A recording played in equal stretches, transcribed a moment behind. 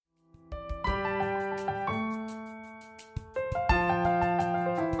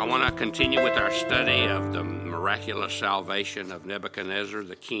I want to continue with our study of the miraculous salvation of Nebuchadnezzar,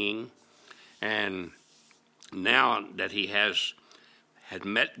 the king. And now that he had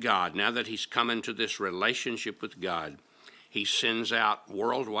met God, now that he's come into this relationship with God, he sends out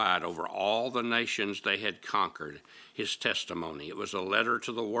worldwide over all the nations they had conquered his testimony. It was a letter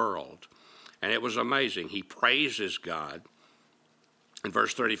to the world, and it was amazing. He praises God. In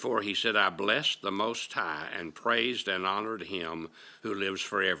verse 34, he said, I blessed the Most High and praised and honored him who lives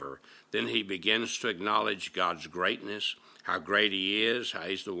forever. Then he begins to acknowledge God's greatness, how great he is, how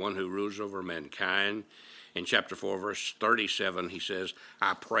he's the one who rules over mankind. In chapter 4, verse 37, he says,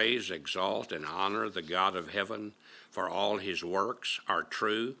 I praise, exalt, and honor the God of heaven, for all his works are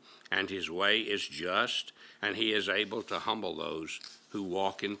true, and his way is just, and he is able to humble those who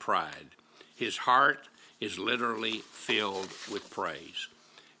walk in pride. His heart is literally filled with praise.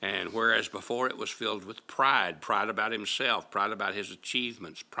 And whereas before it was filled with pride about himself, pride about his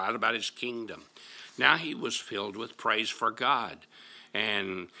achievements, pride about his kingdom, now he was filled with praise for God.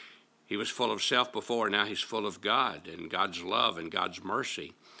 And he was full of self before, now he's full of God and God's love and God's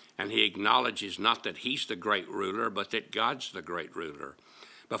mercy. And he acknowledges not that he's the great ruler, but that God's the great ruler.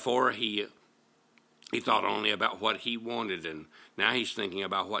 Before he thought only about what he wanted, and now he's thinking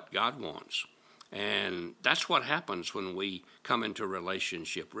about what God wants. And that's what happens when we come into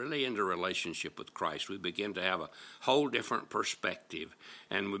relationship, really into relationship with Christ. We begin to have a whole different perspective,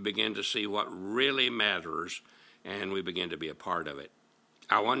 and we begin to see what really matters, and we begin to be a part of it.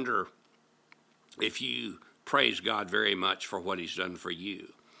 I wonder if you praise God very much for what he's done for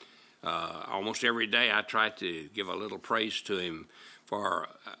you. Almost every day I try to give a little praise to him for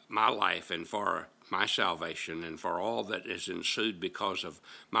my life and for my salvation and for all that has ensued because of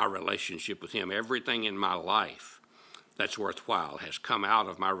my relationship with him. Everything in my life that's worthwhile has come out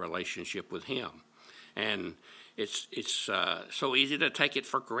of my relationship with him. And it's so easy to take it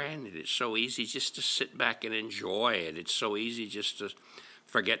for granted. It's so easy just to sit back and enjoy it. It's so easy just to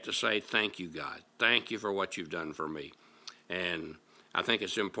forget to say, thank you, God. Thank you for what you've done for me. And I think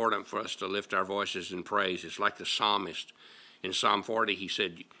it's important for us to lift our voices in praise. It's like the psalmist in Psalm 40, he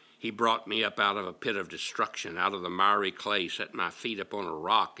said, he brought me up out of a pit of destruction, out of the miry clay, set my feet upon a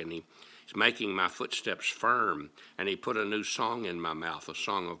rock, and he's making my footsteps firm, and he put a new song in my mouth, a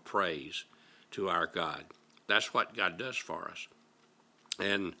song of praise to our God. That's what God does for us.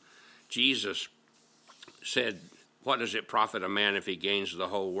 And Jesus said, what does it profit a man if he gains the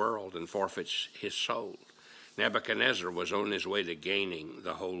whole world and forfeits his soul? Nebuchadnezzar was on his way to gaining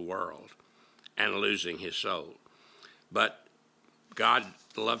the whole world and losing his soul. But God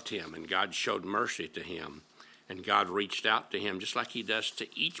loved him, and God showed mercy to him, and God reached out to him just like he does to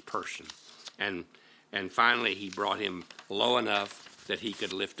each person. And finally, he brought him low enough that he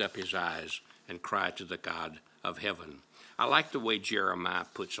could lift up his eyes and cry to the God of heaven. I like the way Jeremiah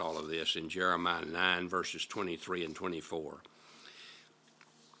puts all of this in Jeremiah 9, verses 23 and 24.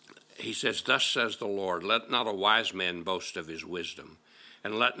 He says, thus says the Lord, let not a wise man boast of his wisdom,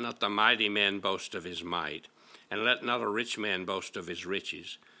 and let not the mighty man boast of his might, and let not a rich man boast of his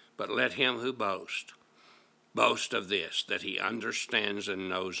riches, but let him who boast of this, that he understands and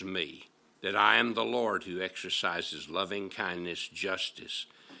knows me, that I am the Lord who exercises loving kindness, justice,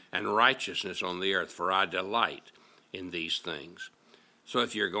 and righteousness on the earth, for I delight in these things. So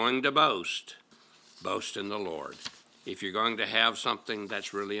if you're going to boast in the Lord. If you're going to have something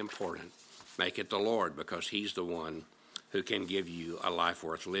that's really important, make it the Lord, because he's the one who can give you a life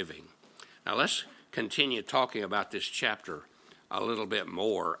worth living. Now let's continue talking about this chapter a little bit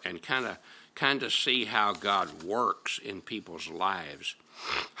more and kind of see how God works in people's lives,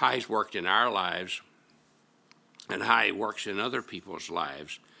 how he's worked in our lives, and how he works in other people's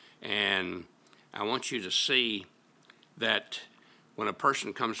lives. And I want you to see that when a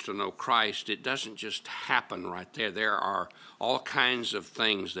person comes to know Christ, it doesn't just happen right there. There are all kinds of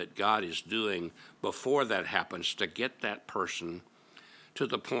things that God is doing before that happens to get that person to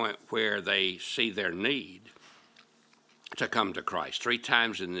the point where they see their need to come to Christ. 3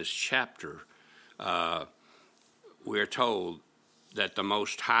 times in this chapter, we're told that the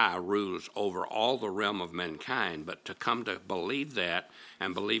Most High rules over all the realm of mankind, but to come to believe that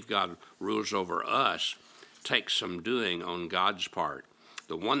and believe God rules over us takes some doing on God's part.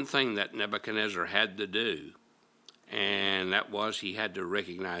 The one thing that Nebuchadnezzar had to do, and that was he had to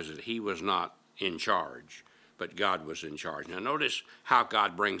recognize that he was not in charge, but God was in charge. Now notice how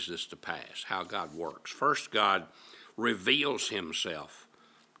God brings this to pass, how God works. First, God reveals himself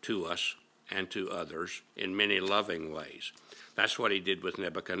to us and to others in many loving ways. That's what he did with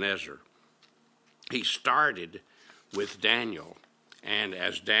Nebuchadnezzar. He started with Daniel, and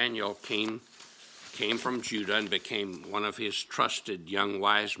as Daniel came came from Judah and became one of his trusted young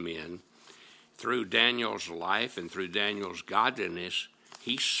wise men. Through Daniel's life and through Daniel's godliness,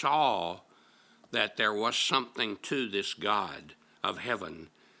 he saw that there was something to this God of heaven.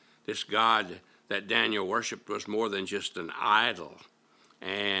 This God that Daniel worshiped was more than just an idol.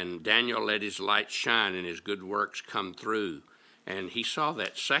 And Daniel let his light shine and his good works come through. And he saw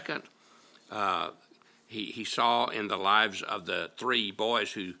that. Second, he saw in the lives of the three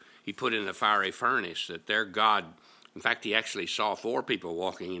boys who he put in the fiery furnace that their God, in fact, he actually saw 4 people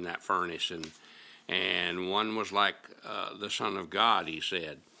walking in that furnace, and one was like the Son of God, he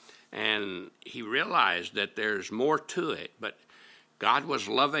said. And he realized that there's more to it, but God was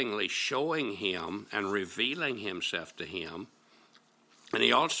lovingly showing him and revealing himself to him. And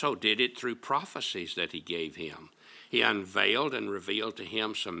he also did it through prophecies that he gave him. He unveiled and revealed to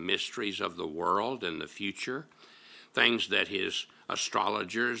him some mysteries of the world and the future, things that his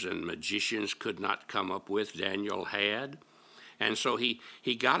astrologers and magicians could not come up with, Daniel had. And so he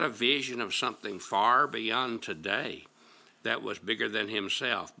got a vision of something far beyond today that was bigger than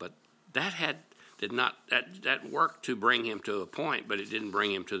himself. But that worked to bring him to a point, but it didn't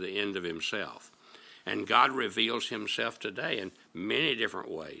bring him to the end of himself. And God reveals himself today in many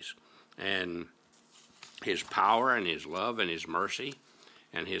different ways. And his power and his love and his mercy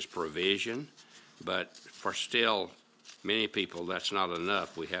and his provision. But for still many people, that's not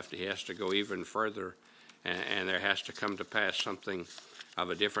enough. He has to go even further, and there has to come to pass something of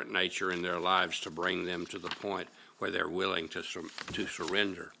a different nature in their lives to bring them to the point where they're willing to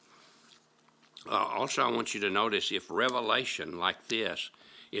surrender. Also, I want you to notice if revelation like this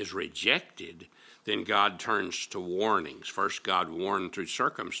is rejected, then God turns to warnings. First, God warned through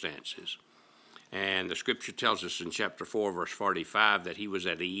circumstances. And the scripture tells us in chapter 4, verse 45, that he was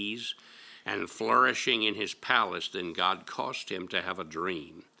at ease and flourishing in his palace. Then God caused him to have a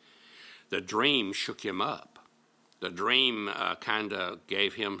dream. The dream shook him up. The dream kind of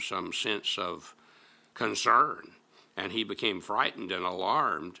gave him some sense of concern, and he became frightened and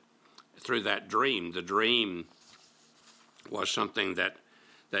alarmed through that dream. The dream was something that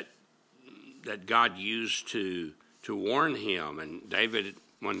God used to warn him. And David,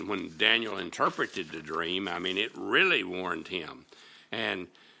 when Daniel interpreted the dream, I mean, it really warned him. And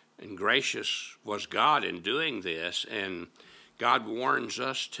gracious was God in doing this, and God warns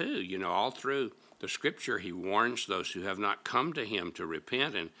us too. You know, all through the scripture, he warns those who have not come to him to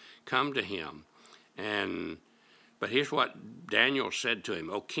repent and come to him. But here's what Daniel said to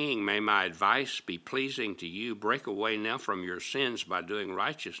him: "O king, may my advice be pleasing to you. Break away now from your sins by doing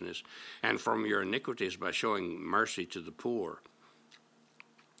righteousness, and from your iniquities by showing mercy to the poor."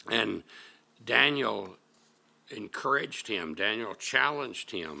 And Daniel encouraged him. Daniel challenged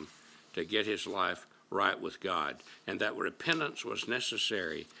him to get his life right with God, and that repentance was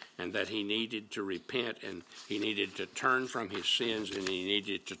necessary, and that he needed to repent, and he needed to turn from his sins, and he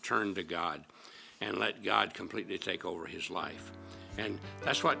needed to turn to God and let God completely take over his life. And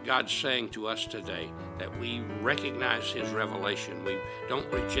that's what God's saying to us today, that we recognize his revelation. We don't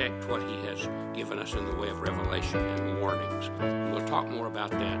reject what he has given us in the way of revelation and warnings. And we'll talk more about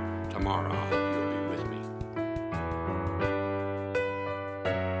that tomorrow. I hope you'll be